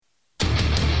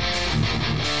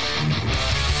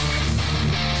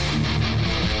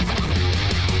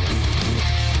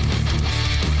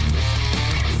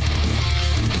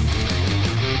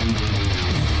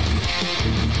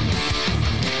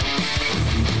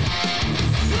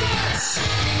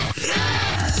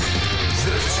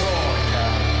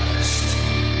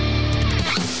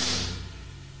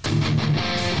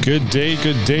Good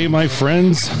day, my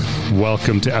friends.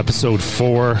 Welcome to episode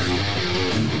 4.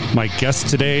 My guest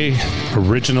today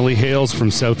originally hails from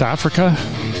South Africa.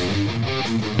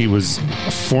 He was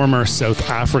a former South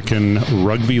African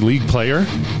Rugby League player,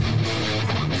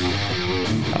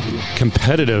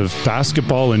 competitive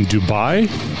basketball in Dubai,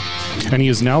 and he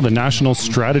is now the National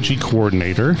Strategy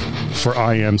Coordinator for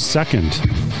I Am Second.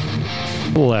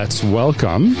 Let's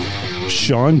welcome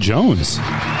Shawn Jones.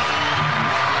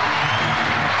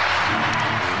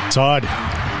 Todd,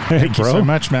 thank you so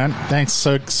much, man. Thanks.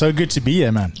 So good to be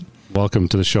here, man. Welcome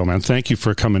to the show, man. Thank you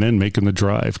for coming in, making the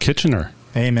drive. Kitchener.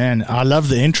 Hey, man. I love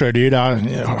the intro, dude.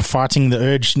 Fighting the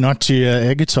urge not to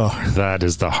air guitar. That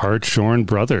is the Hartshorn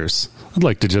Brothers. I'd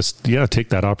like to just, take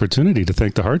that opportunity to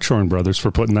thank the Hartshorn Brothers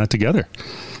for putting that together.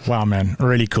 Wow, man.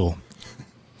 Really cool.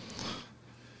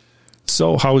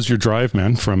 So how was your drive,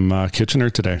 man, from Kitchener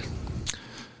today?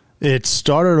 It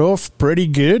started off pretty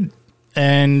good,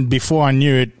 and before I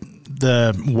knew it,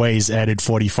 the ways added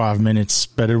 45 minutes,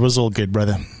 but it was all good,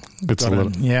 brother.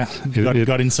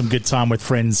 Got in some good time with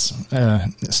friends,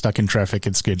 stuck in traffic.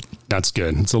 It's good. That's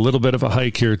good. It's a little bit of a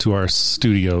hike here to our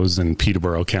studios in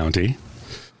Peterborough County.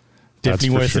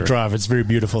 Definitely worth the drive. It's very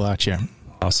beautiful out here.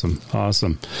 Awesome.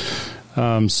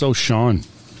 So, Shawn,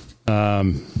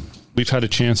 we've had a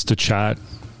chance to chat.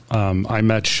 I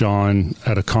met Shawn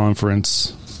at a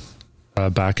conference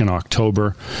back in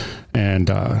October, and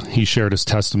he shared his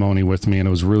testimony with me, and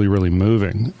it was really, really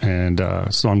moving. And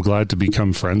so I'm glad to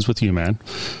become friends with you, man.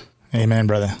 Amen,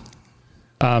 brother.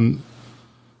 Can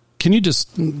you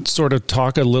just sort of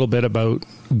talk a little bit about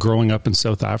growing up in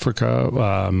South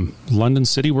Africa, London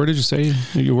City? Where did you say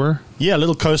you were? Yeah, a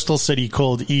little coastal city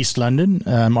called East London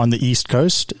on the East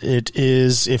Coast. It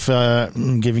is, if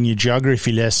I'm giving you a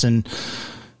geography lesson,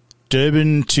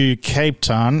 Durban to Cape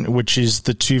Town, which is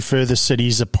the two furthest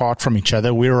cities apart from each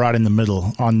other. We're right in the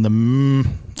middle, on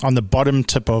the bottom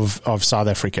tip of South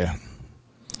Africa.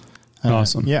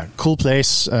 Awesome. Yeah, cool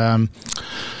place.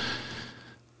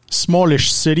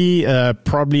 Smallish city,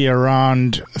 probably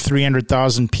around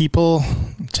 300,000 people,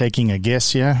 taking a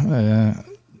guess here.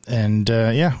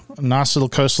 Nice little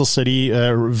coastal city,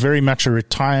 very much a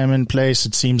retirement place.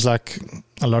 It seems like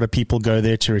a lot of people go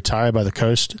there to retire by the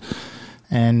coast.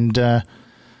 And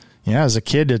as a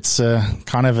kid, it's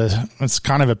kind of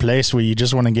a place where you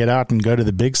just want to get out and go to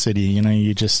the big city.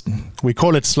 We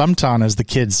call it slum town as the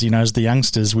kids, as the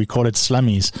youngsters, we call it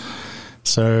slummies.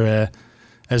 So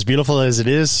as beautiful as it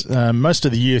is, most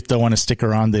of the youth don't want to stick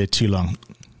around there too long.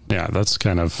 Yeah,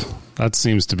 that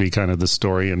seems to be kind of the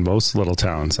story in most little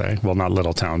towns, eh? Well, not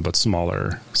little town, but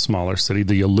smaller city.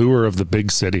 The allure of the big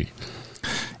city.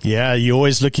 Yeah, you're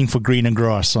always looking for greener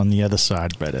grass on the other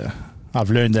side, but I've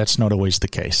learned that's not always the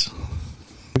case.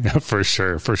 Yeah, for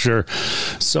sure.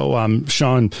 So,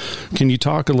 Shawn, can you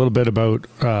talk a little bit about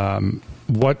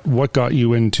what got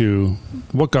you into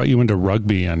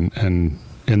rugby and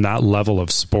in that level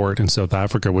of sport in South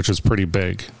Africa, which is pretty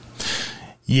big?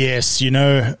 Yes,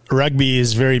 rugby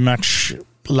is very much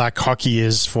like hockey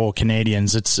is for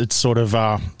Canadians. It's sort of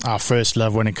our first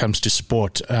love when it comes to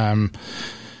sport.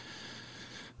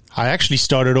 I actually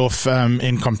started off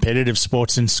in competitive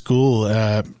sports in school.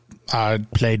 I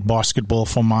played basketball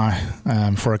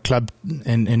for a club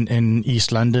in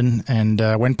East London, and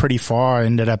went pretty far. I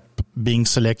ended up being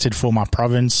selected for my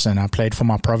province, and I played for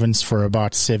my province for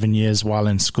about 7 years while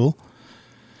in school.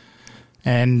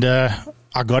 And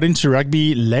I got into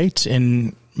rugby late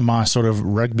in my sort of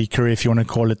rugby career, if you want to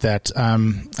call it that.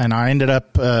 And I ended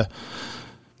up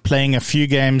playing a few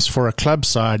games for a club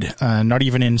side, not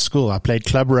even in school. I played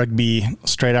club rugby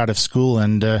straight out of school,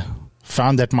 and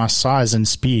found that my size and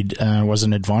speed was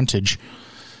an advantage.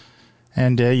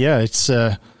 And it's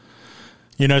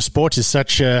sport is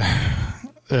such a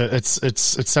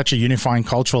it's such a unifying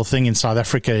cultural thing in South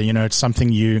Africa. It's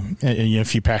something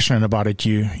if you're passionate about it,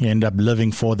 you end up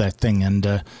living for that thing.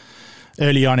 And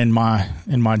early on in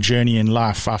my journey in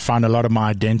life, I found a lot of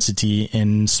my identity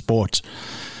in sport.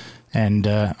 And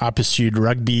I pursued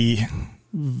rugby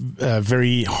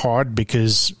very hard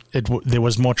because there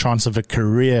was more chance of a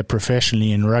career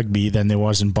professionally in rugby than there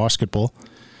was in basketball.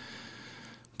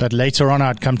 But later on,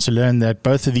 I'd come to learn that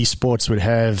both of these sports would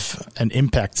have an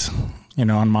impact,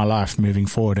 on my life moving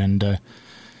forward. And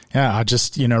I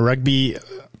just, rugby,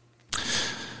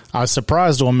 I was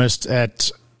surprised almost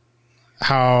at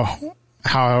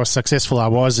how successful I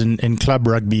was in club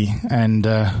rugby, and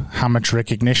how much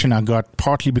recognition I got,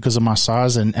 partly because of my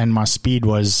size, and my speed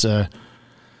was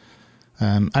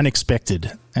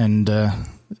unexpected. And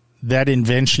that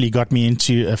eventually got me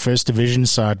into a first division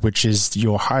side, which is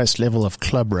your highest level of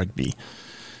club rugby.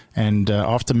 And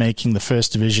after making the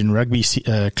first division rugby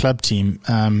club team,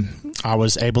 I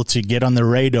was able to get on the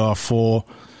radar for,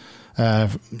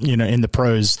 in the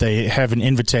pros. They have an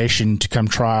invitation to come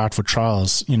try out for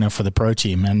trials, for the pro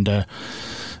team. And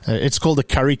it's called the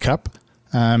Currie Cup,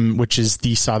 which is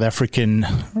the South African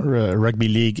rugby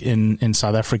league in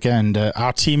South Africa. And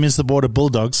our team is the Border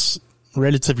Bulldogs,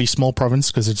 relatively small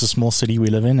province because it's a small city we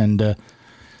live in, and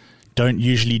don't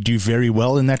usually do very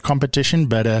well in that competition.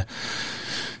 But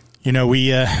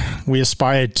we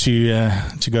aspired to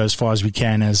go as far as we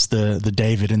can as the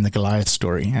David and the Goliath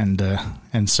story,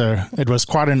 and so it was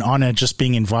quite an honor just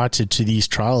being invited to these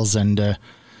trials, and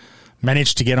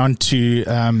managed to get onto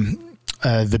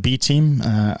the B team.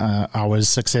 I was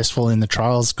successful in the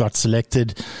trials, got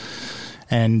selected,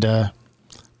 and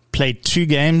played 2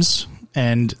 games,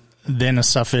 and then I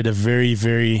suffered a very,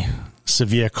 very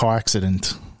severe car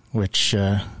accident, which,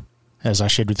 as I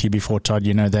shared with you before, Todd,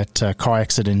 that car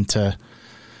accident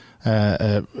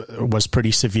was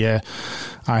pretty severe.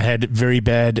 I had very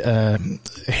bad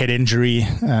head injury,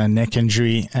 neck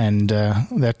injury, and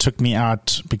that took me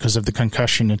out because of the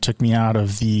concussion. It took me out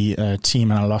of the team,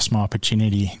 and I lost my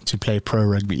opportunity to play pro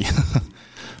rugby.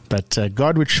 But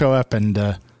God would show up and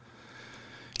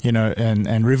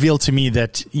reveal to me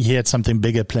that He had something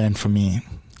bigger planned for me,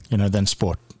 than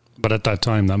sport. But at that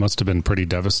time, that must have been pretty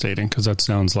devastating, because that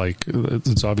sounds like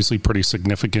it's obviously pretty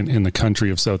significant in the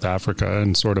country of South Africa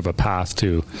and sort of a path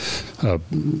to a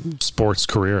sports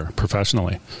career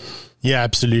professionally. Yeah,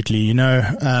 absolutely.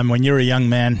 When you're a young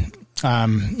man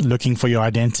looking for your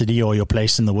identity or your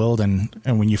place in the world, and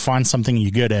when you find something you're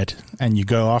good at and you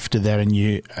go after that, and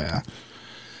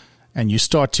you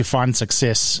start to find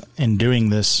success in doing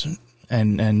this,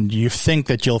 and you think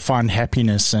that you'll find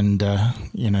happiness and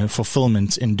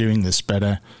fulfillment in doing this,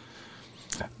 but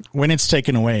when it's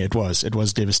taken away, it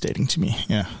was devastating to me.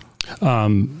 Yeah.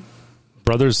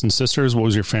 Brothers and sisters, what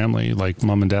was your family like?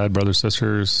 Mom and dad, brothers,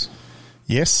 sisters?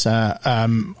 Yes,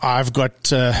 I've got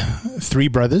 3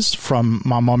 brothers from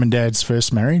my mom and dad's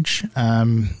first marriage.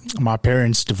 My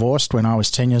parents divorced when I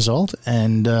was 10 years old,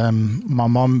 and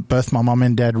both my mom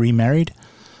and dad remarried.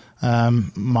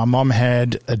 My mom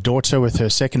had a daughter with her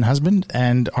second husband,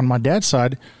 and on my dad's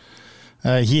side,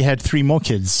 he had 3 more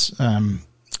kids.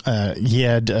 He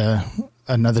had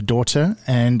another daughter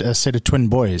and a set of twin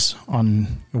boys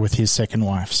with his second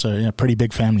wife. So, yeah, pretty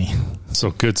big family.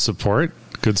 So good support,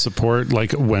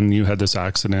 like when you had this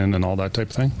accident and all that type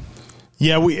of thing?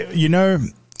 Yeah,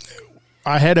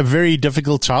 I had a very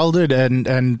difficult childhood,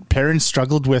 and parents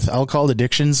struggled with alcohol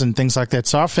addictions and things like that.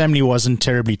 So our family wasn't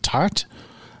terribly tight.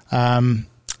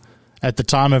 At the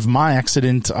time of my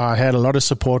accident, I had a lot of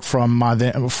support from my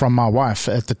wife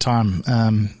at the time.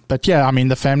 But yeah,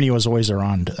 the family was always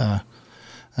around.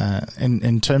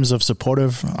 In terms of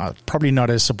supportive, probably not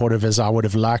as supportive as I would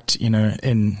have liked,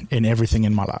 in everything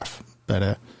in my life.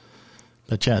 But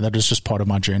yeah, that was just part of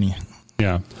my journey.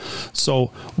 Yeah.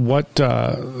 So what?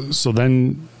 So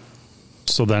then,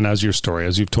 as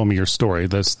you've told me your story,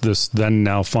 this then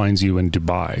now finds you in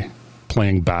Dubai,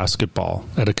 playing basketball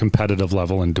at a competitive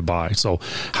level in Dubai. So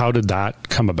how did that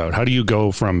come about? How do you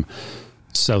go from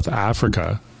South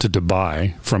Africa to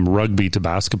Dubai, from rugby to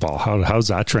basketball? How's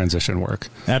that transition work?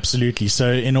 Absolutely.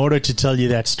 So in order to tell you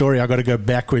that story, I got to go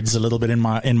backwards a little bit in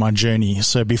my journey.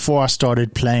 So before I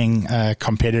started playing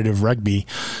competitive rugby,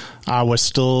 I was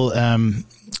still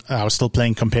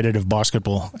playing competitive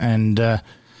basketball, and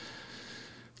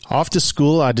after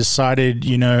school, I decided,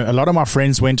 a lot of my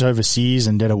friends went overseas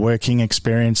and did a working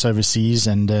experience overseas,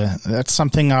 and that's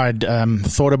something I'd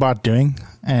thought about doing.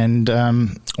 And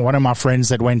one of my friends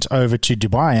that went over to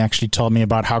Dubai actually told me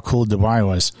about how cool Dubai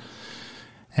was.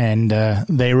 And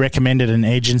they recommended an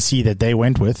agency that they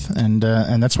went with, and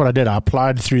that's what I did. I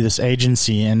applied through this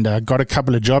agency and got a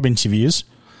couple of job interviews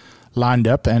lined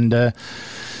up, and the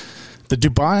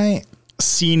Dubai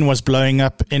scene was blowing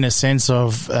up in a sense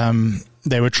of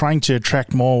they were trying to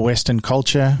attract more Western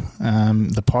culture,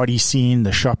 the party scene,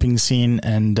 the shopping scene,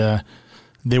 and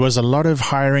there was a lot of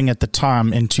hiring at the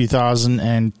time in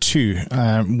 2002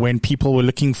 when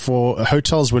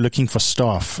hotels were looking for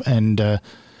staff, and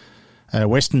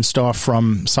Western staff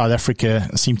from South Africa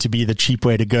seemed to be the cheap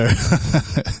way to go.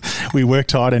 We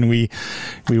worked hard and we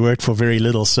worked for very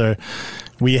little, so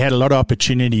we had a lot of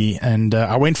opportunity, and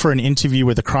I went for an interview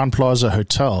with the Crown Plaza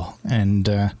Hotel, and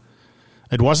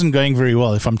it wasn't going very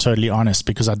well, if I'm totally honest,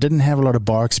 because I didn't have a lot of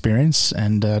bar experience,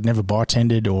 and I'd never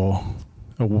bartended or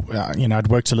I'd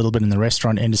worked a little bit in the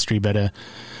restaurant industry, but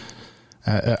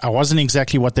I wasn't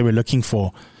exactly what they were looking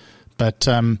for. But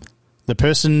the the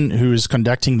person who was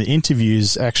conducting the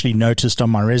interviews actually noticed on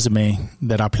my resume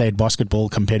that I played basketball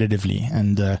competitively.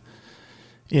 And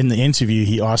in the interview,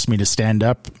 he asked me to stand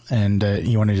up, and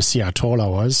he wanted to see how tall I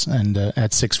was. And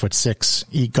at 6'6",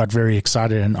 he got very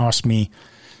excited and asked me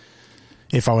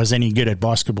if I was any good at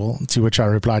basketball, to which I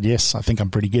replied, yes, I think I'm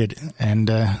pretty good. And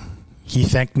he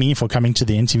thanked me for coming to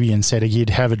the interview and said he'd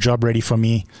have a job ready for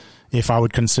me if I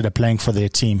would consider playing for their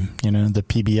team, the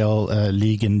PBL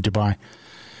league in Dubai.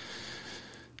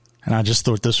 And I just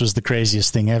thought this was the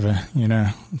craziest thing ever,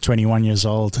 21 years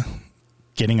old,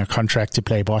 getting a contract to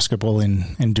play basketball in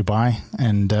Dubai,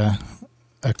 and a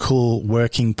cool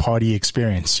working party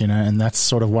experience, and that's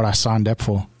sort of what I signed up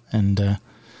for. And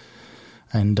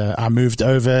I moved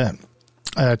over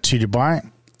to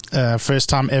Dubai, first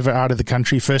time ever out of the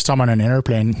country, first time on an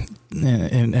airplane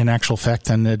in actual fact,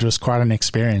 and it was quite an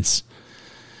experience.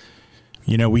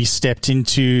 We stepped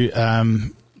into...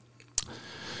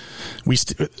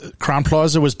 Crown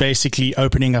Plaza was basically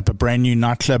opening up a brand new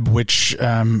nightclub, which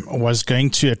was going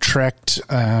to attract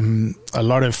a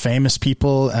lot of famous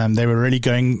people. They were really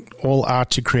going all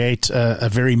out to create a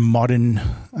very modern,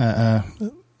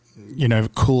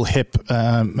 cool, hip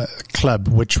club,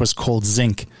 which was called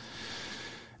Zinc.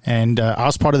 And I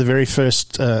was part of the very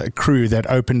first crew that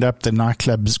opened up the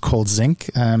nightclubs called Zinc.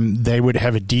 They would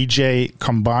have a DJ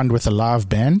combined with a live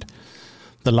band.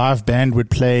 The live band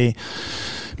would play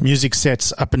music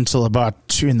sets up until about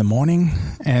 2 a.m,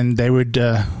 and they would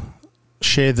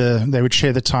share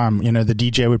the time. The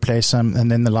DJ would play some,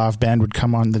 and then the live band would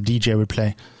come on. The DJ would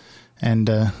play, and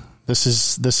this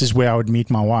is where I would meet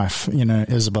my wife,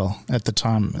 Isabel, at the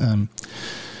time.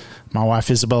 My wife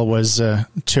Isabel was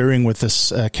touring with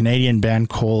this Canadian band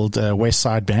called West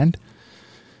Side Band,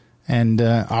 and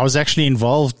I was actually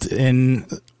involved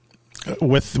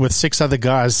with 6 other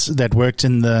guys that worked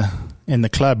in the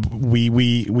club.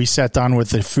 We sat down with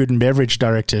the food and beverage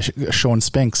director, Shawn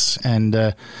Spinks,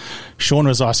 and Shawn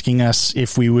was asking us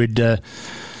if we would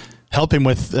help him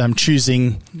with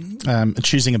choosing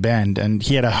a band, and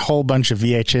he had a whole bunch of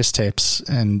VHS tapes,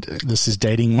 and this is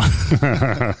dating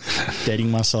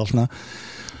myself now.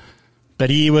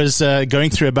 But he was going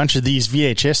through a bunch of these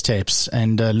VHS tapes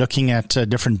and looking at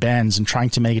different bands and trying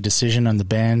to make a decision on the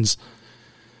bands.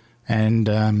 And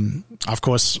of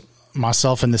course,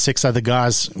 myself and the 6 other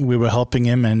guys, we were helping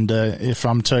him. And if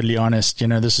I'm totally honest,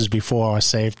 this is before I was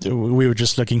saved. We were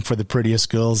just looking for the prettiest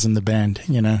girls in the band,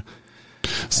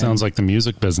 Sounds like the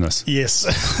music business. Yes.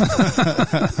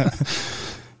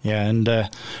 Yeah, and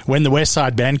when the West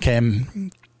Side Band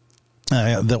came,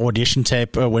 the audition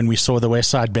tape, when we saw the West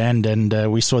Side Band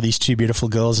and we saw these 2 beautiful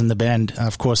girls in the band,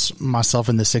 of course, myself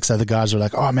and the 6 other guys were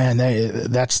like, oh man,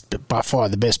 that's by far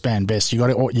the best band,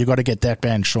 you got to get that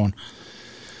band, Shawn.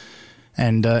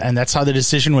 And that's how the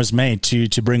decision was made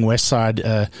to bring West Side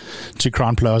to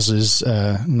Crown Plaza's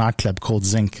nightclub called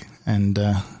Zinc. And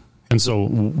so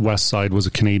West Side was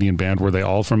a Canadian band. Were they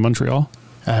all from Montreal?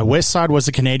 West Side was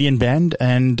a Canadian band,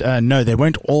 and no, they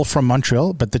weren't all from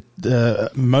Montreal, but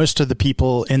most of the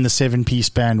people in the 7-piece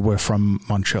band were from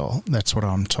Montreal. That's what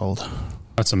I'm told.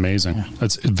 That's amazing. Yeah.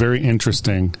 It's very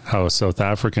interesting how a South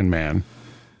African man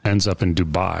ends up in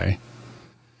Dubai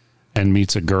and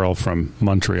meets a girl from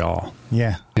Montreal.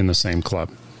 Yeah, in the same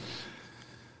club.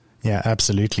 Yeah,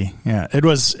 absolutely. Yeah, it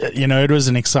was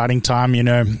an exciting time.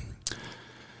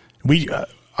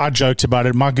 I joked about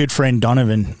it. My good friend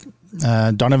Donovan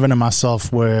and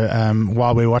myself were,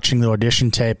 while we were watching the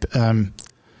audition tape,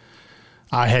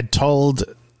 I had told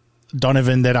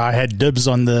Donovan that I had dibs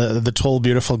on the tall,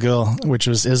 beautiful girl, which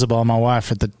was Isabel, my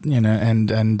wife,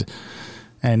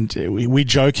 and we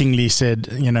jokingly said,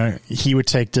 he would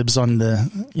take dibs on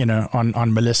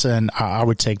on Melissa, and I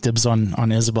would take dibs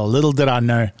on Isabel. Little did I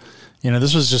know,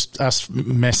 this was just us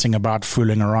messing about,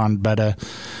 fooling around, but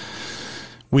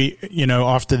we,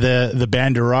 after the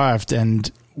band arrived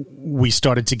and we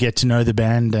started to get to know the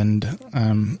band, and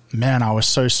man, I was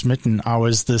so smitten. I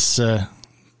was this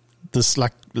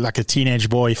like a teenage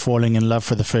boy falling in love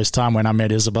for the first time when I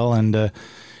met Isabel, and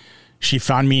she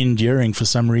found me endearing for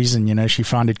some reason. She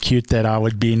found it cute that I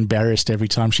would be embarrassed every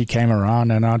time she came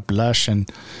around, and I'd blush, and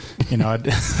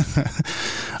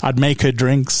I'd make her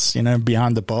drinks,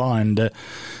 behind the bar,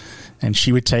 and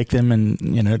she would take them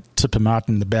and, tip them out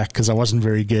in the back because I wasn't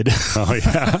very good. Oh,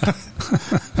 yeah.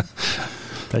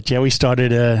 But yeah, we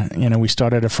started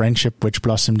a friendship which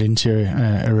blossomed into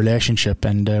a relationship,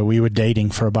 and we were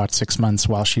dating for about 6 months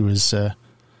while she was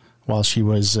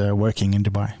working in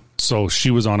Dubai. So she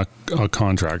was on a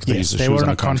contract. Yes, they were on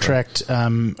a contract,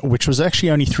 which was actually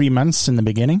only 3 months in the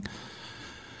beginning.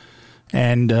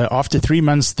 And after 3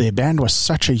 months, their band was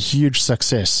such a huge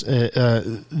success.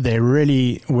 They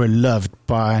really were loved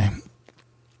by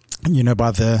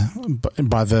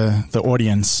the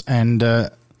audience. And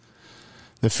the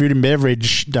food and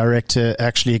beverage director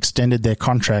actually extended their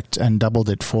contract and doubled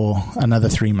it for another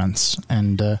 3 months.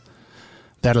 And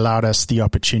that allowed us the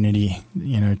opportunity,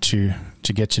 to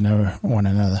get to know one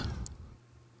another.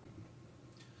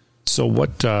 So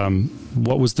what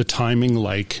was the timing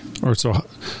like?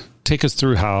 Take us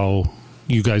through how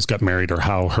you guys got married, or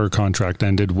how her contract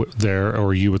ended there,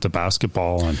 or you with the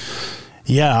basketball. And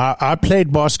yeah, I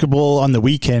played basketball on the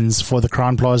weekends for the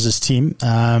Crown Plaza's team,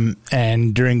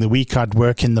 and during the week I'd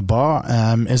work in the bar.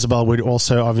 Isabel would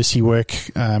also obviously work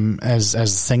as a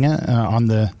singer on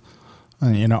the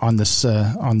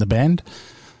band,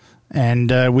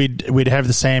 and we'd have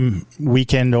the same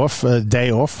weekend off, day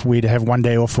off. We'd have 1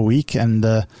 day off a week, and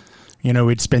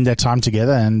we'd spend that time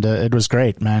together, and it was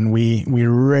great, man. We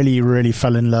really, really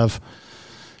fell in love.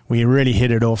 We really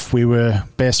hit it off. We were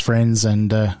best friends,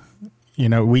 and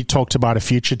we talked about a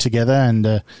future together.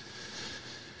 And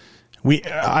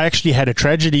I actually had a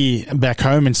tragedy back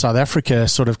home in South Africa,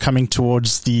 sort of coming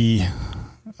towards the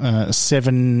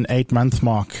 7-8 month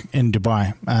mark in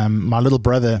Dubai. My little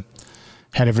brother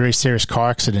had a very serious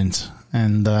car accident,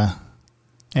 and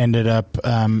ended up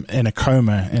in a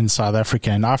coma in South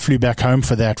Africa, and I flew back home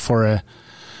for that for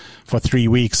 3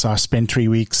 weeks. I spent 3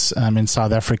 weeks in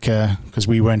South Africa because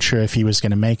we weren't sure if he was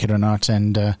going to make it or not.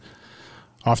 And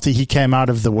after he came out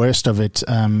of the worst of it,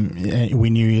 we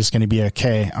knew he was going to be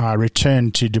okay. I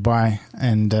returned to Dubai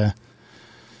and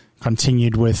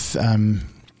continued with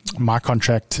my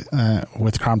contract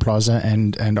with Crown Plaza,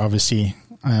 and obviously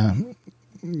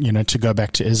to go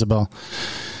back to Isabel.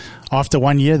 After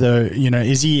 1 year, though,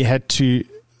 Izzy had to.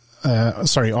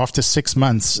 After 6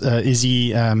 months,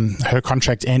 Izzy, her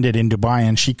contract ended in Dubai,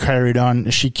 and she carried on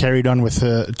with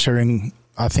her touring.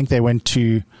 I think they went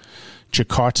to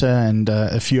Jakarta and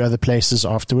a few other places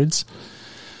afterwards.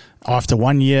 After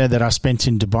 1 year that I spent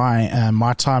in Dubai,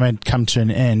 my time had come to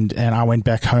an end, and I went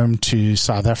back home to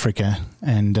South Africa,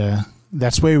 and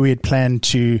that's where we had planned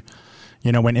to.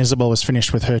 When Isabel was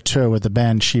finished with her tour with the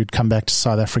band, she would come back to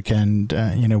South Africa, and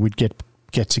we'd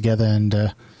get together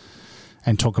and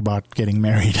talk about getting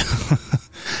married,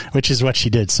 which is what she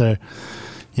did. So,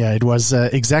 yeah, it was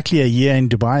exactly a year in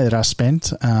Dubai that I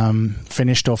spent.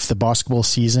 Finished off the basketball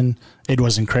season. It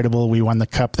was incredible. We won the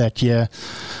cup that year.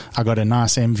 I got a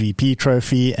nice MVP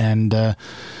trophy, and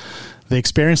the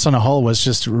experience on a whole was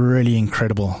just really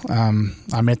incredible.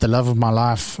 I met the love of my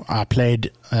life. I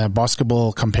played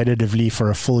basketball competitively for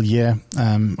a full year.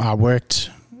 I worked,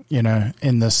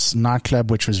 in this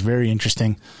nightclub, which was very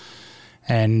interesting.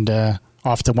 And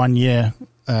after 1 year,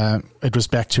 it was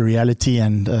back to reality,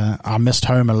 and I missed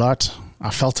home a lot. I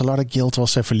felt a lot of guilt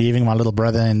also for leaving my little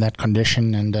brother in that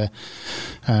condition, and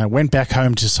went back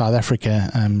home to South Africa,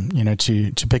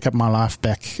 to pick up my life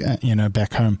back,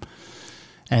 back home.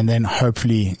 And then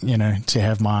hopefully, to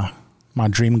have my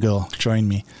dream girl join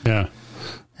me. Yeah.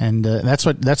 And that's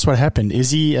what happened.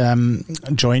 Izzy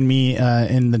joined me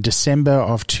in the December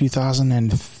of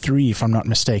 2003, if I'm not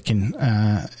mistaken.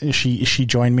 She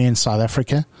joined me in South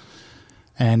Africa,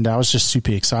 and I was just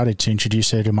super excited to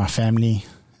introduce her to my family.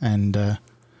 And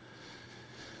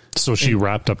so she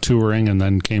wrapped up touring and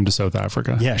then came to South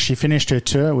Africa. Yeah, she finished her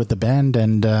tour with the band,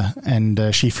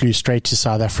 and she flew straight to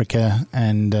South Africa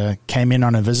and came in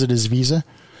on a visitor's visa.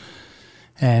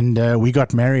 And we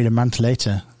got married a month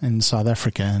later in South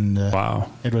Africa, and wow,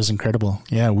 it was incredible.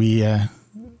 Yeah, we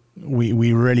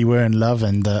really were in love,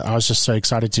 and I was just so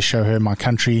excited to show her my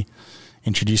country,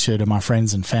 introduce her to my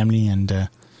friends and family, and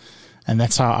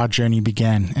that's how our journey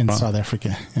began in South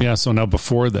Africa. Yeah. So now,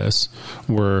 before this,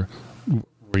 were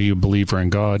you a believer in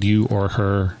God, you or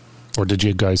her, or did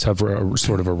you guys have a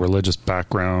sort of a religious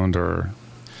background, or?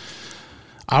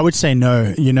 I would say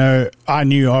no. I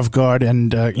knew of God,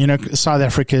 and South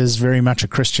Africa is very much a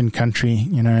Christian country.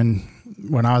 And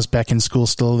when I was back in school,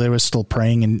 they were still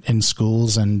praying in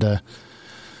schools, and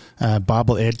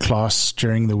Bible ed class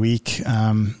during the week.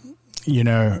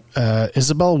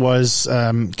 Isabel was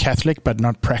Catholic, but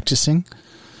not practicing.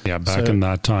 Yeah, back in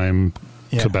that time,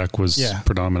 yeah, Quebec was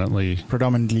predominantly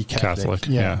Catholic.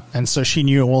 Yeah. And so she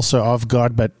knew also of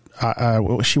God, but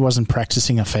she wasn't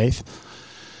practicing her faith.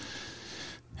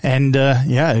 And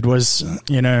it was,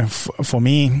 for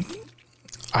me,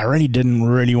 I really didn't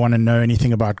want to know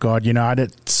anything about God. I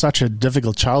had such a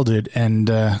difficult childhood, and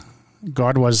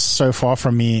God was so far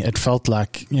from me. It felt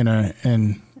like,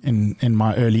 in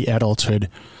my early adulthood.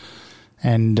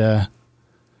 And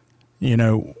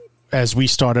as we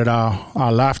started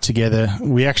our life together,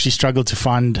 we actually struggled to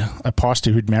find a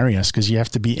pastor who'd marry us, because you have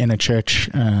to be in a church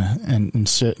and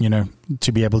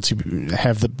to be able to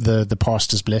have the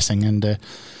pastor's blessing. And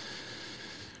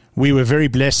we were very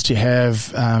blessed to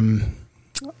have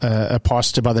a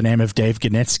pastor by the name of Dave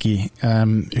Ganetsky,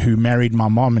 who married my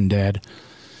mom and dad.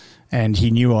 And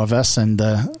he knew of us, and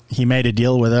he made a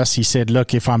deal with us. He said,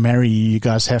 look, if I marry you, you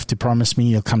guys have to promise me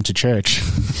you'll come to church.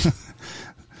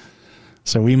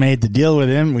 So we made the deal with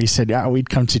him. We said, yeah, we'd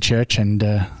come to church, and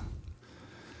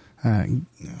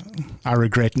I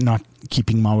regret not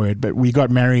keeping my word. But we got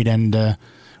married, and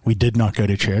we did not go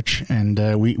to church.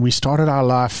 And we started our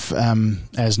life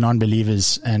as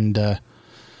non-believers, and,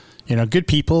 good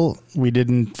people. We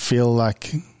didn't feel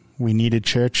like we needed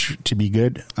church to be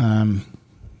good.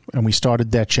 And we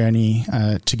started that journey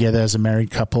together as a married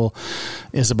couple.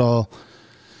 Isabel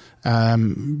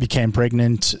became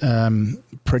pregnant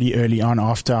pretty early on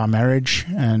after our marriage,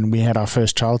 and we had our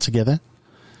first child together.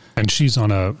 And she's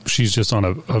just on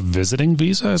a visiting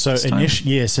visa. So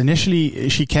initially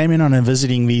she came in on a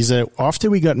visiting visa. After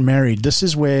we got married, this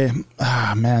is where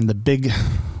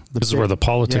this is where the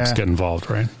politics get involved,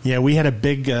 right? Yeah, we had a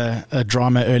big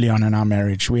drama early on in our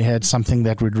marriage. We had something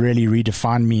that would really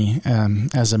redefine me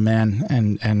as a man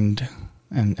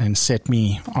and set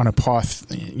me on a path,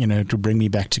 to bring me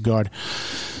back to God.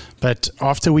 But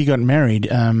after we got married,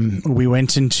 we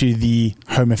went into the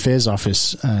Home Affairs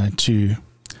office to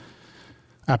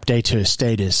update her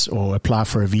status or apply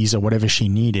for a visa, whatever she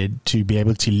needed to be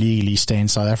able to legally stay in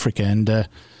South Africa. And, at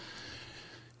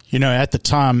the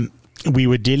time, we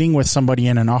were dealing with somebody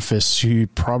in an office who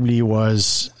probably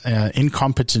was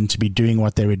incompetent to be doing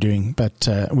what they were doing. But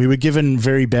we were given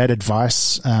very bad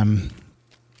advice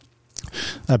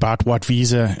about what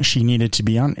visa she needed to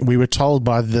be on. We were told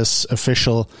by this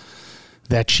official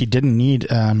that she didn't need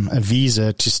a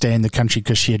visa to stay in the country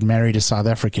because she had married a South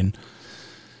African,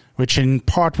 which in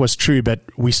part was true, but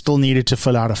we still needed to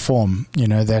fill out a form,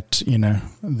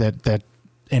 that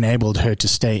enabled her to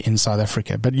stay in South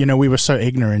Africa. But, we were so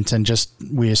ignorant and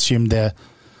we assumed that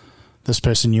this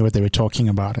person knew what they were talking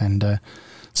about. And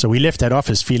so we left that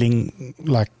office feeling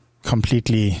like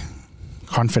completely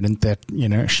confident that,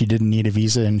 she didn't need a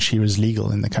visa and she was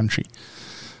legal in the country.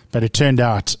 But it turned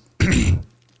out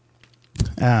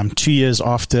 2 years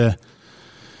after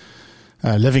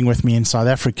living with me in South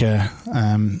Africa,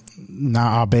 now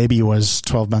our baby was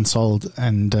 12 months old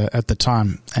and at the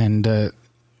time. And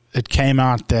it came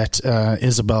out that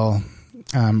Isabel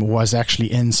was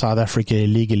actually in South Africa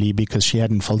illegally because she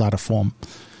hadn't filled out a form.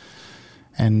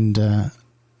 And the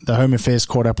Home Affairs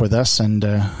caught up with us, and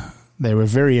they were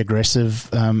very aggressive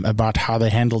about how they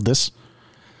handled this.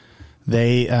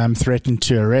 They threatened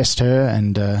to arrest her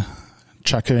and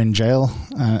chuck her in jail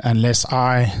unless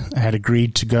I had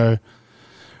agreed to go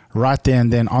right there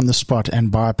and then on the spot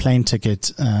and buy a plane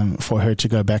ticket for her to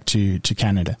go back to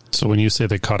Canada. So when you say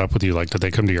they caught up with you, did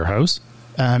they come to your house?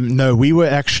 No, we were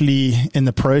actually in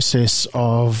the process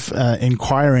of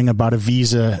inquiring about a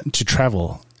visa to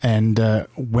travel. And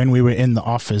when we were in the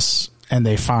office and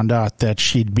they found out that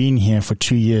she'd been here for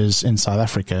 2 years in South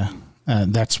Africa,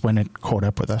 that's when it caught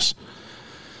up with us.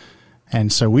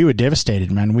 And so we were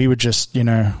devastated, man. We were just,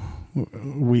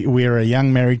 we were a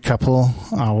young married couple.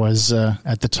 I was,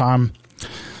 at the time,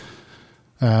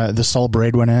 the sole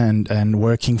breadwinner and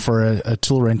working for a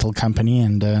tool rental company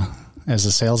and as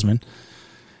a salesman.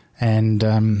 And,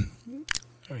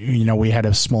 we had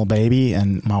a small baby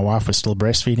and my wife was still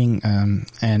breastfeeding.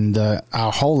 And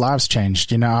our whole lives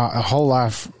changed. Our whole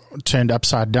life turned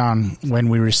upside down when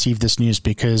we received this news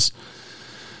because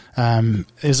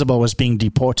Isabel was being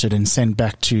deported and sent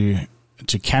back to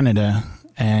Canada,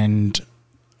 and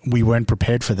we weren't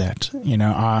prepared for that.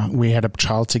 We had a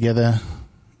child together.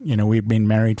 We'd been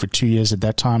married for 2 years at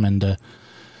that time, and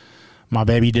my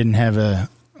baby didn't have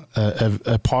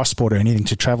a passport or anything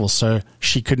to travel, so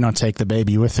she could not take the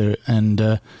baby with her,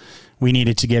 and we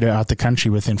needed to get her out the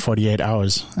country within 48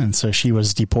 hours, and so she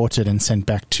was deported and sent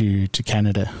back to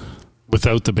Canada.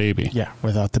 Without the baby? Yeah,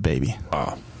 without the baby.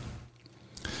 Wow.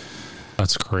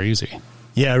 That's crazy.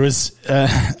 Yeah, it was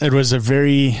a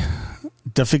very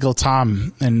difficult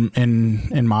time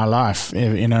in my life.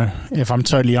 If I'm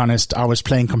totally honest, I was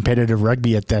playing competitive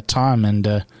rugby at that time,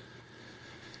 and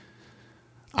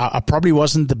I probably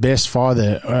wasn't the best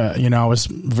father. I was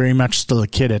very much still a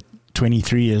kid at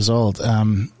 23 years old,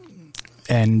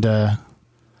 and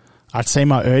I'd say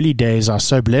my early days are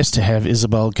so blessed to have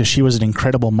Isabel because she was an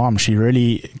incredible mom. She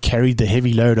really carried the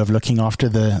heavy load of looking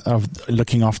after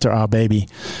our baby,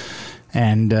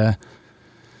 and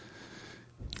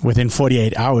within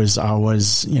 48 hours, I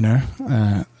was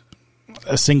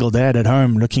a single dad at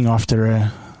home looking after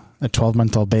a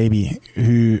 12-month-old baby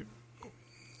who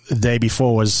the day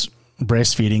before was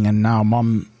breastfeeding, and now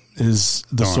mom is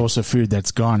the source of food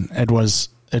that's gone. It was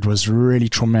really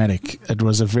traumatic. It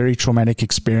was a very traumatic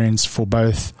experience for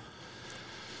both.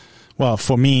 Well,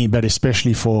 for me, but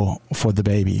especially for the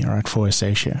baby, right? For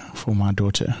Asacia, for my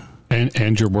daughter.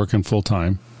 And you're working full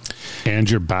time, and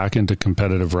you're back into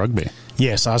competitive rugby.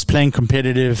 Yes, I was playing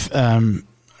competitive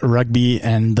rugby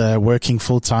and working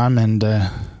full time, and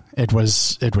it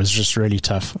was just really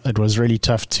tough. It was really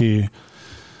tough to,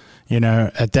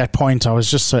 at that point I was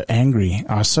just so angry.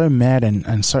 I was so mad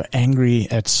and so angry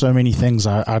at so many things.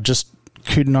 I just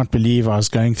could not believe I was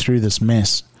going through this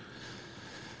mess.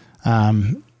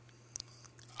 I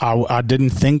didn't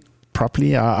think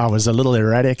properly. I was a little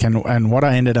erratic, and what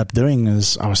I ended up doing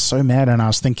is I was so mad, and I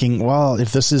was thinking, well,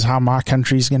 if this is how my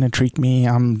country's going to treat me,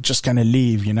 I'm just going to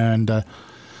leave, and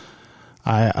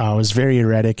I was very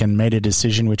erratic and made a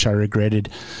decision which I regretted.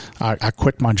 I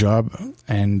quit my job,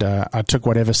 and I took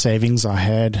whatever savings I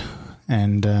had,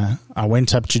 and I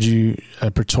went up to do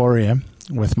Pretoria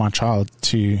with my child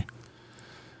to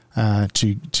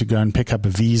go and pick up a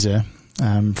visa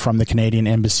from the Canadian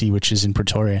Embassy, which is in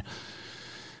Pretoria.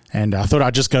 And I thought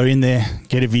I'd just go in there,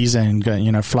 get a visa, and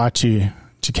go, fly to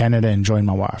Canada and join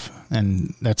my wife.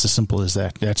 And that's as simple as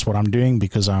that. That's what I'm doing,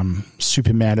 because I'm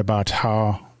super mad about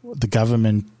how the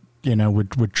government,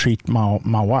 would treat my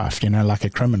wife, like a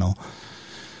criminal.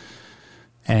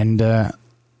 And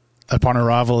upon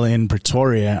arrival in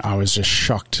Pretoria, I was just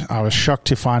shocked. I was shocked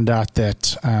to find out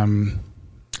that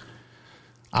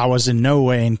I was in no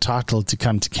way entitled to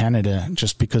come to Canada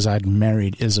just because I'd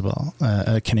married Isabel,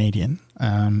 a Canadian.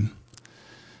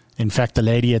 In fact, the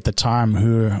lady at the time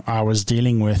who I was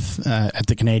dealing with at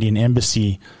the Canadian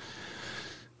Embassy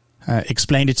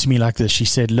explained it to me like this. She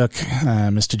said, look,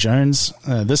 Mr. Jones,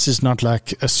 this is not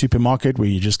like a supermarket where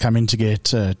you just come in to get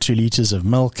 2 liters of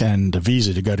milk and a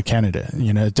visa to go to Canada.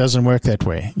 It doesn't work that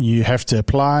way. You have to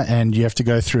apply, and you have to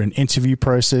go through an interview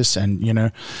process,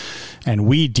 and, and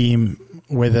we deem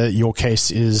whether your case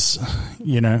is,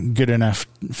 good enough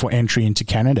for entry into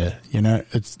Canada.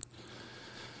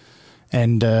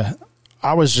 And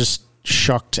I was just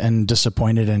shocked and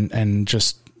disappointed and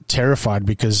just terrified,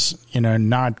 because,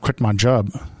 now I'd quit my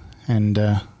job and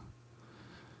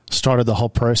started the whole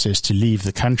process to leave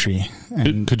the country.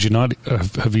 And could you not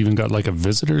have even got like a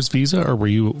visitor's visa, or were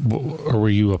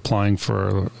you applying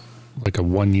for like a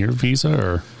 1-year visa?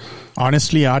 Or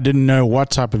honestly, I didn't know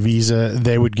what type of visa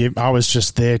they would give. I was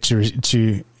just there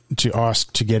to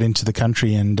ask to get into the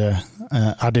country, and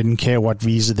I didn't care what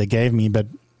visa they gave me. But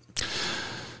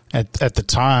at the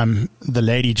time, the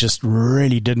lady just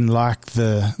really didn't like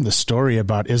the story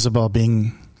about Isabel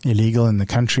being illegal in the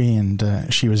country, and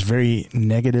she was very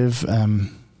negative.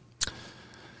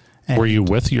 Were you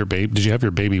with your baby? Did you have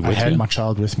your baby with you? I had my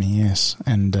child with me, yes.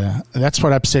 And that's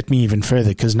what upset me even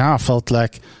further, because now I felt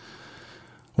like,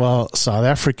 well, South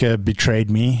Africa betrayed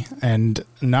me, and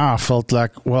now I felt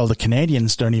like, well, the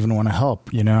Canadians don't even want to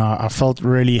help. I felt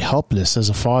really helpless as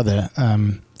a father.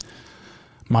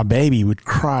 My baby would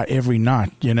cry every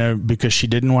night, because she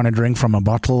didn't want to drink from a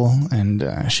bottle,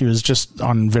 and she was just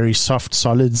on very soft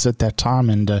solids at that time.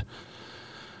 And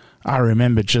I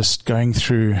remember just going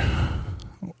through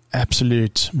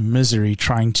absolute misery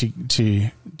trying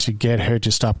to get her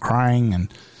to stop crying,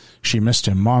 and she missed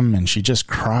her mom, and she just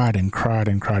cried and cried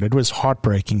and cried. It was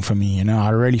heartbreaking for me. I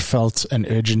really felt an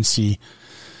urgency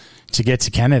to get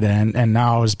to Canada, and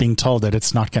now I was being told that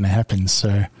it's not going to happen.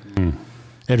 So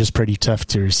it was pretty tough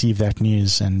to receive that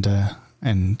news and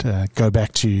go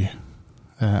back to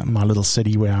my little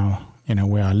city where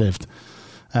I lived,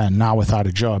 now without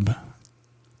a job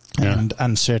and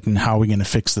uncertain how we're going to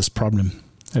fix this problem.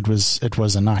 It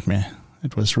was a nightmare.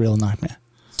 It was a real nightmare.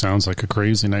 Sounds like a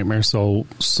crazy nightmare. So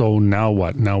now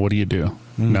what? Now what do you do?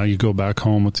 Now you go back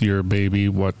home with your baby.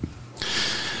 What?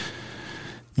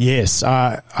 Yes,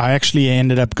 I actually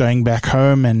ended up going back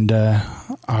home, and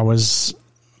I was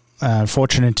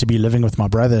fortunate to be living with my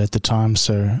brother at the time.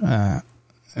 So,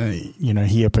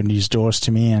 he opened his doors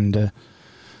to me, and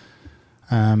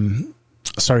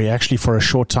actually for a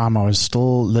short time I was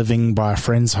still living by a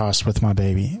friend's house with my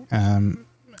baby.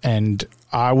 And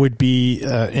I would be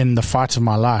in the fight of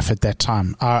my life at that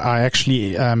time. I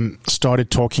actually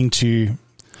started talking to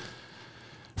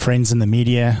friends in the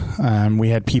media. We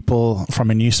had people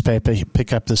from a newspaper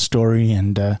pick up the story,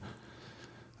 and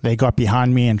they got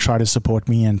behind me and tried to support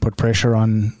me and put pressure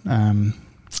on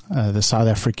the South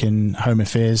African Home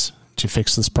Affairs to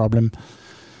fix this problem.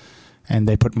 And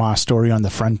they put my story on the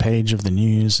front page of the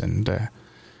news, and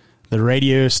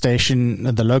radio station,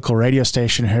 the local radio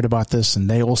station, heard about this, and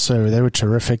they were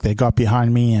terrific. They got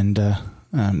behind me, and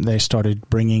they started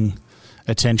bringing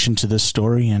attention to this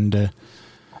story. And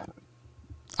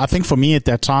I think for me at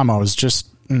that time, I was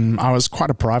quite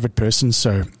a private person,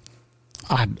 so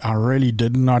I really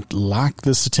did not like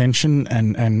this attention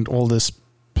and all this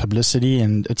publicity.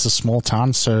 And it's a small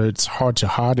town, so it's hard to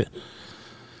hide it.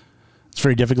 It's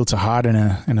very difficult to hide in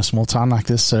a small town like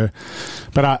this. So,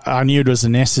 but I knew it was a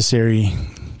necessary,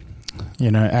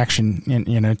 action.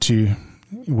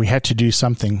 We had to do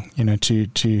something,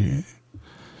 to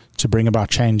bring about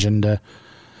change. And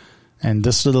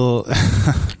this little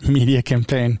media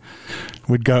campaign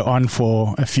would go on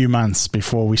for a few months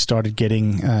before we started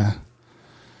getting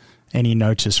any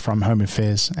notice from Home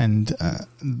Affairs. And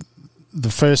the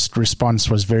first response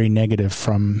was very negative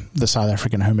from the South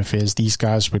African Home Affairs. These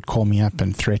guys would call me up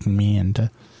and threaten me and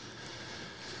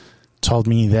told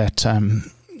me that,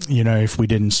 if we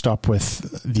didn't stop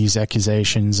with these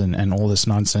accusations and all this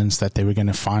nonsense, that they were going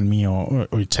to fine me or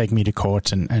take me to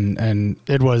court. And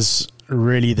it was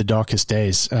really the darkest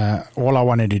days. All I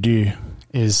wanted to do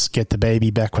is get the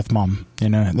baby back with mom.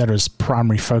 That was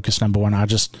primary focus number one. I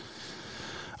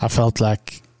felt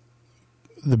like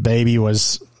the baby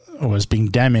was being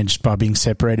damaged by being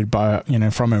separated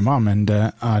from her mom, and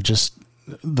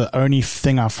the only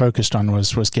thing I focused on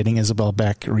was getting Isabel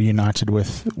back reunited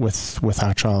with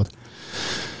our child.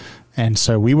 And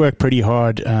so we worked pretty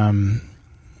hard, trying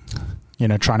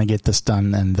to get this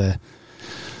done, and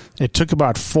it took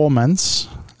about 4 months,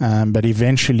 but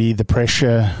eventually the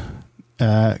pressure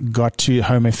got to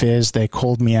Home Affairs. They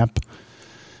called me up,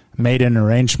 made an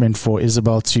arrangement for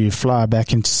Isabel to fly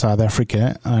back into South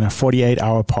Africa on a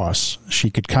 48-hour pass. She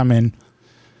could come in,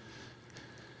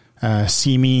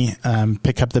 see me,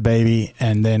 pick up the baby,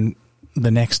 and then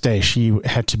the next day she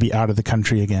had to be out of the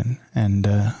country again. And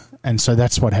so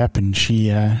that's what happened. She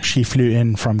flew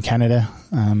in from Canada.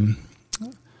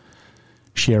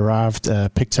 She arrived,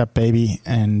 picked up baby,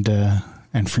 and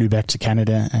flew back to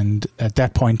Canada. And at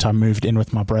that point, I moved in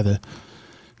with my brother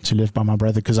to live by my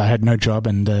brother, because I had no job,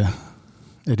 and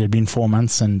it had been 4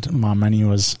 months and my money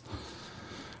was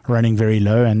running very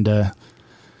low, and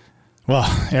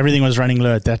everything was running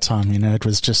low at that time. It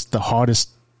was just the hardest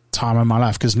time of my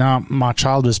life, because now my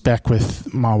child was back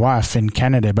with my wife in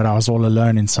Canada, but I was all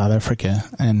alone in South Africa,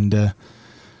 and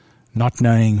not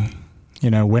knowing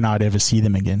when I'd ever see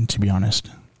them again, to be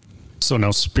honest. So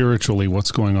now spiritually, what's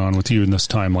going on with you in this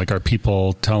time? Like, are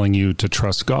people telling you to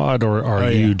trust God, or are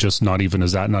you just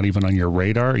is that not even on your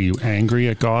radar? Are you angry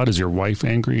at God? Is your wife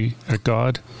angry at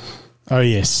God? Oh,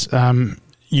 yes. At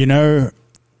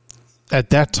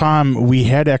that time, we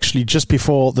had actually, just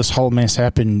before this whole mess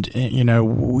happened,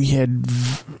 we had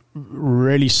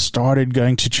really started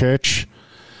going to church.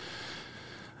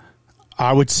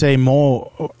 I would say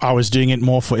I was doing it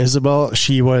more for Isabel.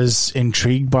 She was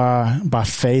intrigued by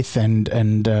faith and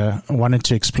wanted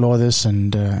to explore this.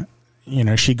 And,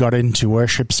 she got into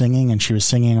worship singing, and she was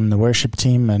singing on the worship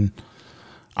team. And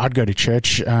I'd go to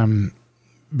church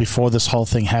before this whole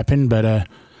thing happened. But,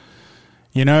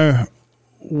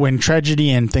 when tragedy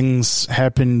and things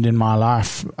happened in my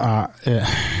life,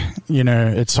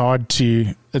 it's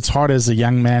hard as a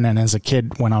young man and as a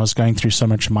kid, when I was going through so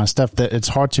much of my stuff, that it's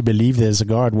hard to believe there's a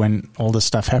God when all this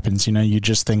stuff happens. You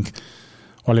just think,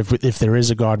 well, if there is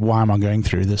a God, why am I going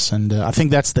through this? And I think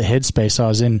that's the headspace I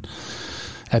was in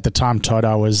at the time, Todd.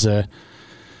 I was in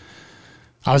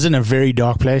a very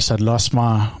dark place. I'd lost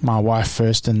my wife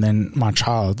first, and then my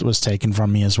child was taken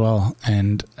from me as well.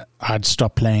 And I'd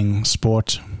stopped playing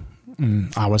sport.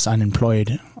 I was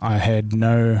unemployed. I had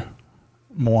no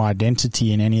more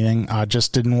identity in anything. I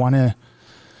just didn't want to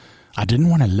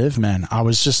live, man. I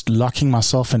was just locking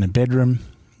myself in a bedroom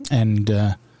and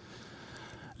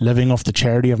living off the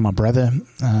charity of my brother.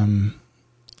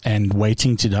 And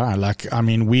waiting to die.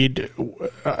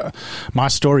 My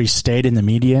story stayed in the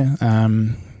media.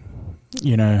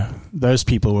 Those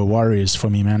people were warriors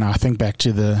for me, man. I think back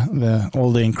to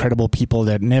all the incredible people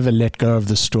that never let go of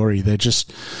the story. They're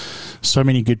just so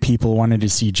many good people wanted to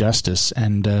see justice,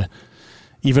 and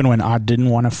even when I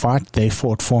didn't want to fight, they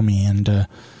fought for me. And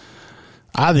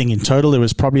I think in total there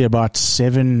was probably about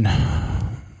 6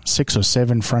 or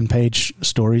 7 front page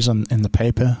stories in the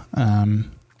paper.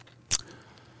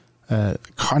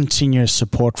 Continuous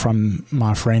support from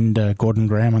my friend Gordon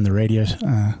Graham on the radio.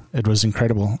 It was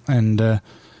incredible. And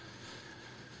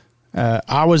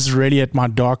I was really at my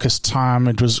darkest time.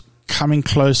 It was coming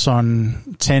close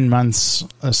on 10 months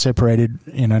separated,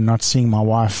 not seeing my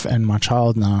wife and my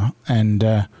child now. And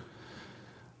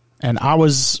I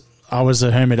was I was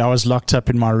a hermit. I was locked up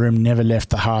in my room, never left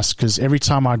the house, because every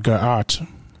time I'd go out,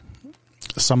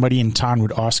 somebody in town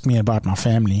would ask me about my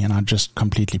family, and I'd just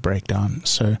completely break down.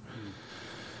 So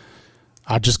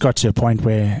I just got to a point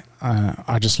where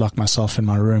I just locked myself in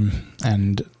my room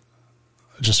and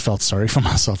just felt sorry for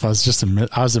myself. I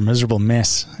was a miserable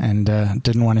mess, and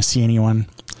didn't want to see anyone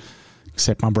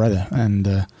except my brother.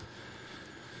 And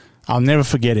I'll never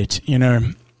forget it.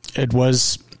 It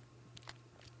was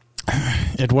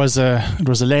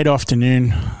a late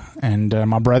afternoon, and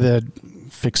my brother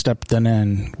fixed up dinner,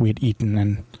 and we'd eaten,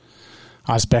 and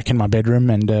I was back in my bedroom,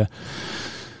 and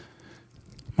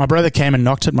my brother came and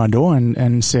knocked at my door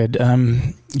and said,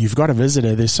 "You've got a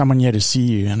visitor. There's someone here to see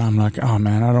you." And I'm like, "Oh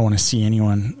man, I don't want to see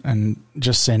anyone," and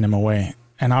just send him away.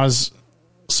 And I was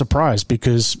surprised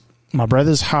because my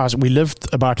brother's house, we lived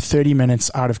about 30 minutes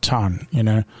out of town,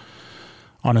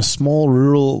 on a small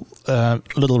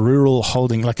little rural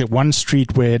holding, like at one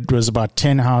street where it was about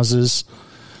 10 houses,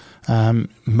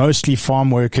 mostly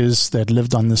farm workers that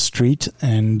lived on the street,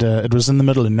 and it was in the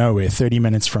middle of nowhere, 30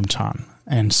 minutes from town.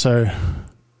 And so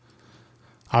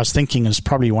I was thinking it was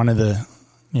probably one of the,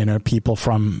 people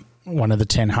from one of the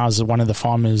 10 houses, one of the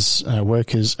farmers'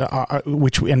 workers,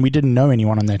 and we didn't know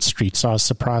anyone on that street, so I was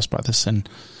surprised by this, and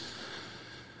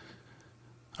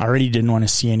I really didn't want to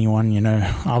see anyone.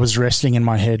 I was wrestling in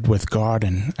my head with God,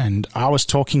 and I was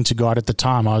talking to God at the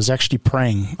time. I was actually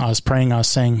praying. I was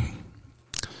saying,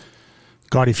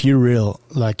 "God, if you're real,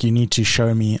 you need to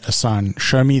show me a sign.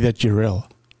 Show me that you're real."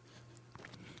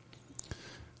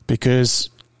 Because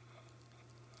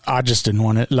I just didn't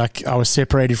want it. I was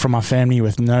separated from my family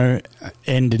with no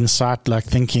end in sight,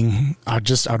 thinking, I'd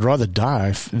rather die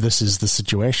if this is the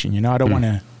situation. I don't want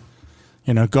to,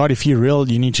 God, if you're real,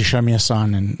 you need to show me a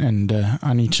sign, and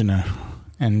I need to know.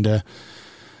 And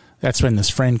that's when this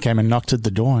friend came and knocked at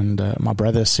the door, and my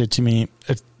brother said to me,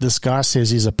 "This guy says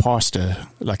he's a pastor,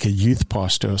 like a youth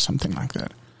pastor or something like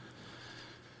that."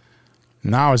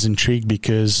 Now I was intrigued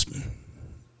because,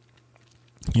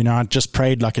 I just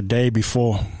prayed a day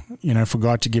before, for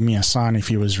God to give me a sign if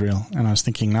he was real. And I was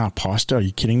thinking, pastor, are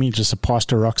you kidding me? Just a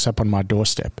pastor rocks up on my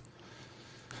doorstep.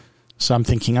 So I'm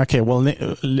thinking, okay, well,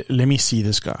 let me see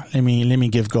this guy. Let me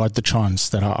give God the chance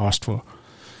that I asked for.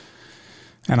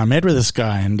 And I met with this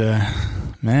guy, and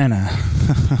man,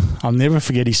 I'll never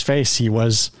forget his face. He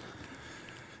was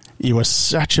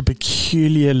such a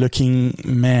peculiar looking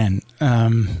man.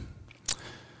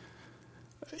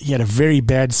 He had a very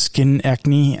bad skin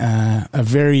acne, a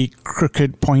very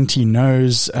crooked, pointy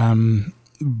nose,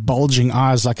 bulging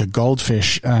eyes like a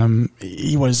goldfish.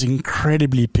 He was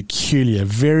incredibly peculiar,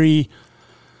 very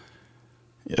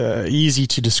easy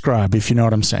to describe, if you know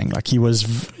what I'm saying.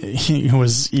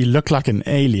 He looked like an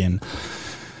alien,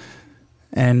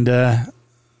 and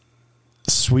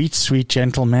sweet,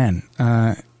 gentle man.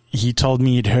 He told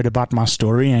me he'd heard about my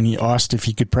story, and he asked if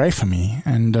he could pray for me.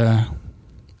 And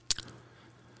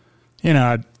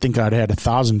I think I'd had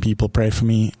 1,000 people pray for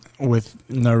me with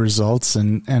no results,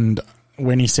 and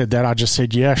when he said that, I just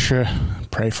said, "Yeah, sure,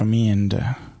 pray for me,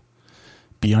 and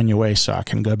be on your way so I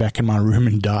can go back in my room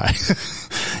and die."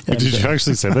 And, did you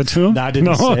actually say that to him? No, I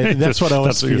didn't say it. That's what I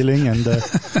was feeling. And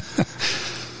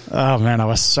oh man, I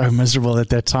was so miserable at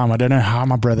that time. I don't know how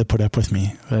my brother put up with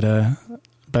me,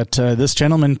 but this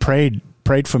gentleman prayed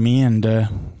for me, and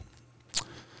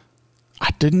I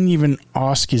didn't even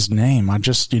ask his name. I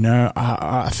just,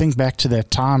 I think back to that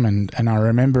time, and I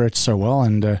remember it so well,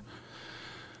 and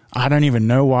I don't even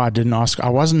know why I didn't ask. I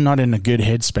wasn't not in a good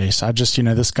headspace. I just,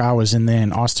 this guy was in there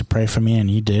and asked to pray for me, and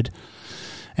he did.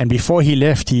 And before he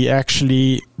left, he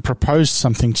actually proposed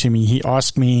something to me. He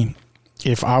asked me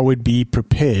if I would be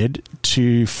prepared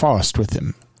to fast with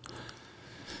him.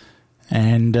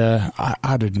 And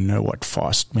I didn't know what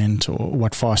fast meant or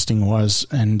what fasting was.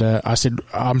 And I said,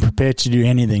 "I'm prepared to do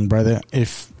anything, brother,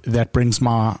 if that brings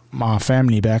my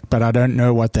family back, but I don't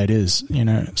know what that is."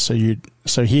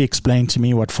 So he explained to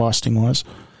me what fasting was.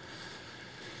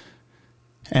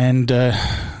 And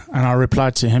I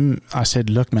replied to him. I said,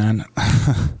 "Look, man,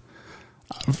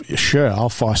 sure, I'll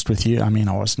fast with you." I mean,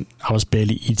 I was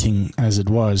barely eating as it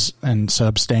was, and so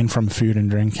abstain from food and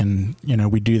drink, and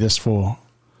we do this for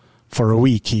a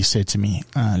week. He said to me,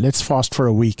 "Let's fast for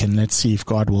a week, and let's see if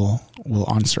God will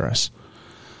answer us."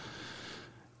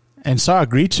 And so I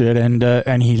agreed to it,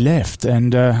 and he left.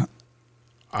 And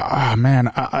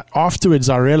afterwards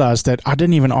I realized that I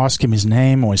didn't even ask him his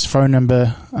name or his phone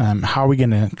number. How are we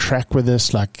going to track with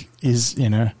this?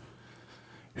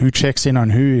 Who checks in on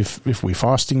who if we're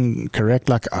fasting correct?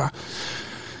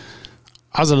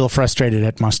 I was a little frustrated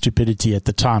at my stupidity at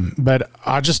the time, but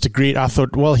I just agreed. I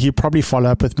thought, well, he'll probably follow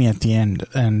up with me at the end.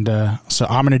 And so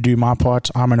I'm going to do my part.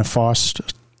 I'm going to fast.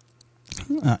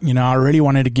 I really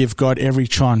wanted to give God every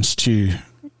chance to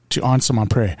answer my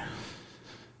prayer.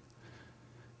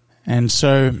 And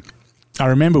so I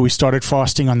remember we started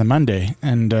fasting on the Monday,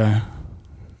 and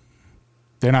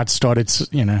then I'd started,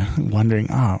 wondering,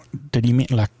 did he mean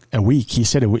like a week? He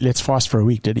said, let's fast for a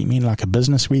week. Did he mean like a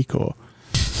business week or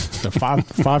the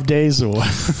 5 days, or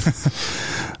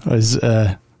is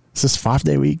this 5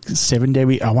 day week, 7 day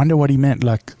week? I wonder what he meant.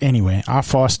 Like, anyway, I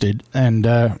fasted, and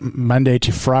Monday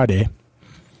to Friday,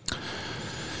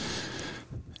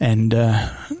 and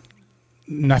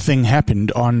nothing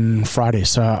happened on Friday.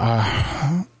 So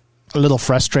a little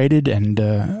frustrated, and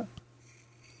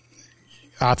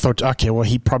I thought, okay, well,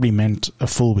 he probably meant a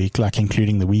full week, like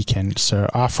including the weekend. So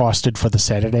I fasted for the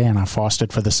Saturday, and I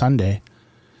fasted for the Sunday.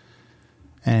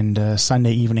 And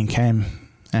Sunday evening came,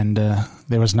 and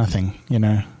there was nothing,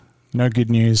 no good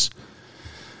news.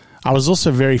 I was also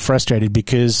very frustrated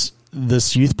because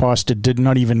this youth pastor did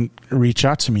not even reach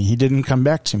out to me. He didn't come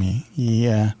back to me. He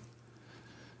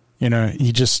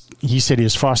said he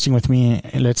was fasting with me.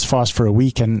 Let's fast for a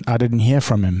week, and I didn't hear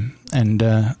from him. And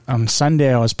on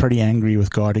Sunday, I was pretty angry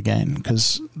with God again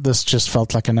because this just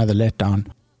felt like another letdown.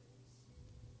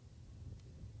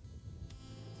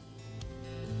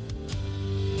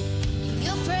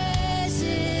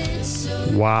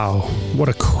 Wow, what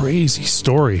a crazy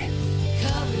story.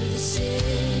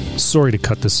 Sorry to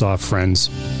cut this off, friends.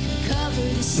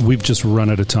 We've just run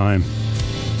out of time.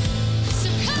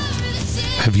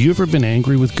 Have you ever been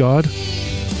angry with God?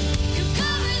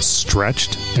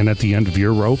 Stretched and at the end of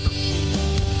your rope?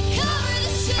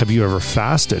 Have you ever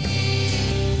fasted?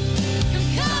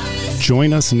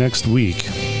 Join us next week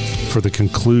for the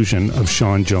conclusion of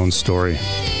Shawn Jones' story.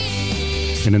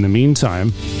 And in the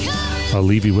meantime, I'll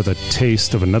leave you with a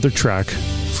taste of another track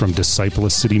from Disciple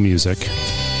City Music.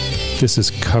 This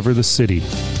is Cover the City.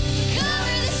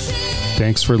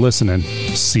 Thanks for listening.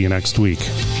 See you next week.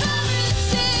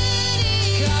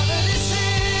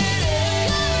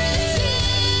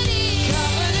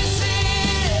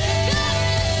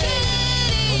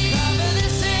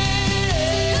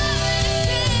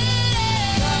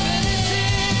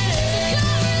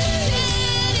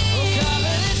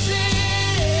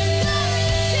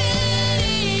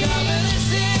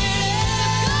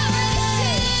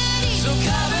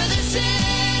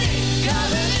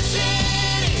 Cover the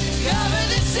city, cover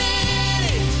the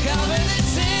city, cover the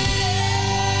city.